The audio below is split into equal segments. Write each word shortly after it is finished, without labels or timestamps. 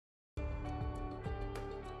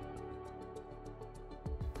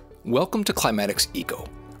Welcome to Climatix ECO,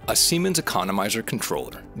 a Siemens Economizer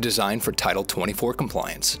controller designed for Title 24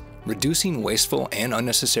 compliance, reducing wasteful and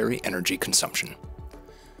unnecessary energy consumption.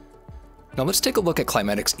 Now let's take a look at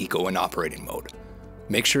Climatix ECO in operating mode.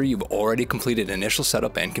 Make sure you've already completed initial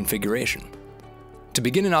setup and configuration. To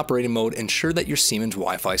begin in operating mode, ensure that your Siemens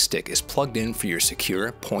Wi-Fi stick is plugged in for your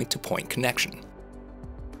secure point-to-point connection.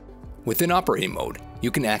 Within operating mode,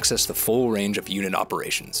 you can access the full range of unit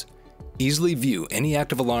operations. Easily view any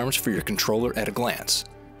active alarms for your controller at a glance.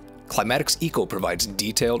 Climatix ECO provides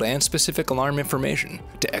detailed and specific alarm information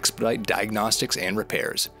to expedite diagnostics and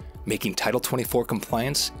repairs, making Title 24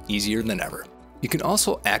 compliance easier than ever. You can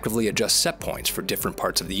also actively adjust set points for different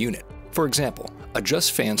parts of the unit. For example,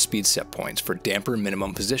 adjust fan speed set points for damper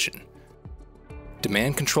minimum position,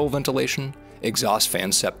 demand control ventilation, exhaust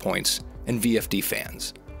fan set points, and VFD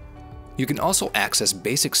fans. You can also access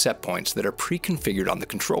basic set points that are pre-configured on the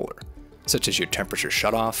controller, such as your temperature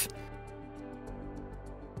shutoff,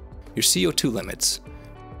 your CO2 limits,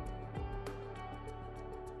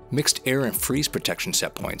 mixed air and freeze protection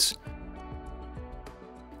set points,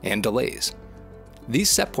 and delays. These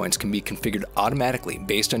set points can be configured automatically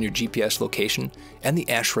based on your GPS location and the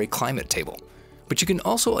ASHRAE climate table, but you can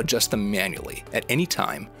also adjust them manually at any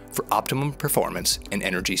time for optimum performance and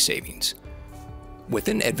energy savings.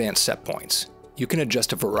 Within advanced set points, you can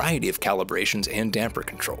adjust a variety of calibrations and damper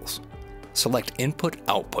controls. Select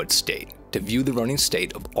Input-Output State to view the running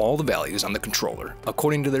state of all the values on the controller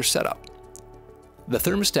according to their setup. The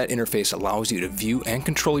thermostat interface allows you to view and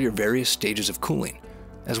control your various stages of cooling,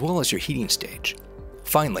 as well as your heating stage.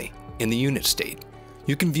 Finally, in the unit state,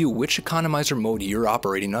 you can view which economizer mode you're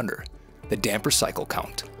operating under, the damper cycle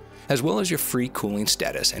count, as well as your free cooling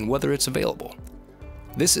status and whether it's available.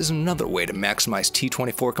 This is another way to maximize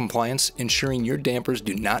T24 compliance, ensuring your dampers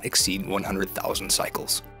do not exceed 100,000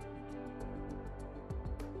 cycles.